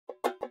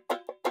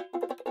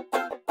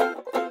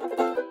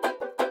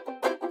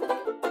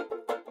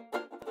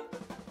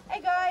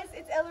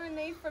Ella and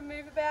Neve from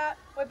MoveAbout.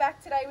 We're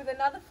back today with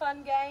another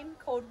fun game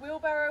called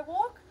Wheelbarrow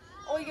Walk.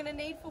 All you're going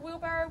to need for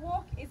Wheelbarrow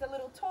Walk is a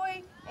little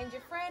toy and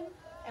your friend,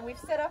 and we've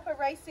set up a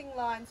racing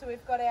line. So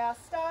we've got our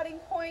starting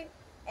point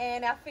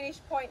and our finish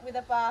point with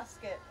a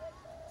basket.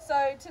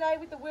 So today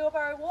with the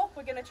Wheelbarrow Walk,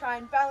 we're going to try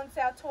and balance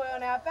our toy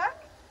on our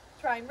back,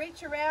 try and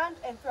reach around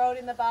and throw it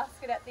in the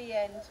basket at the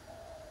end.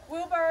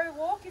 Wheelbarrow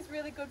Walk is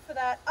really good for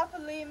that upper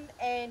limb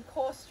and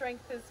core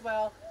strength as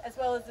well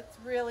as it's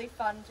really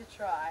fun to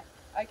try.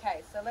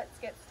 Okay, so let's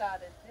get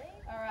started.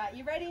 Alright,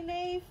 you ready,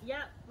 Neve?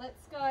 Yep.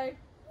 Let's go.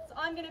 So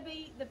I'm going to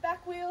be the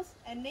back wheels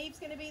and Neve's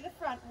going to be the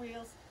front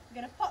wheels. I'm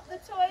going to pop the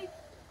toy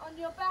on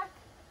your back.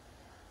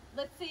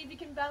 Let's see if you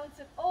can balance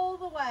it all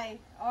the way.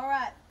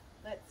 Alright,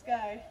 let's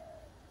go.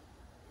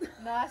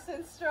 Nice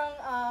and strong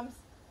arms,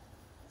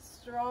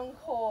 strong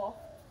core.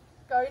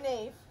 Go,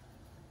 Neve.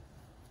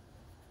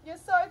 You're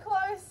so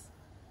close.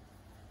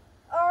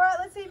 Alright,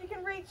 let's see if you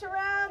can reach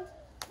around.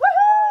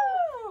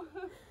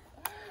 Woohoo!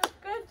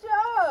 Good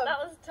job. That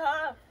was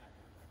tough.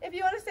 If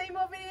you want to see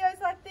more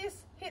videos like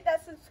this, hit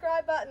that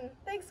subscribe button.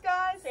 Thanks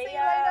guys. See you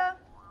ya.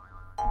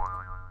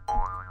 later.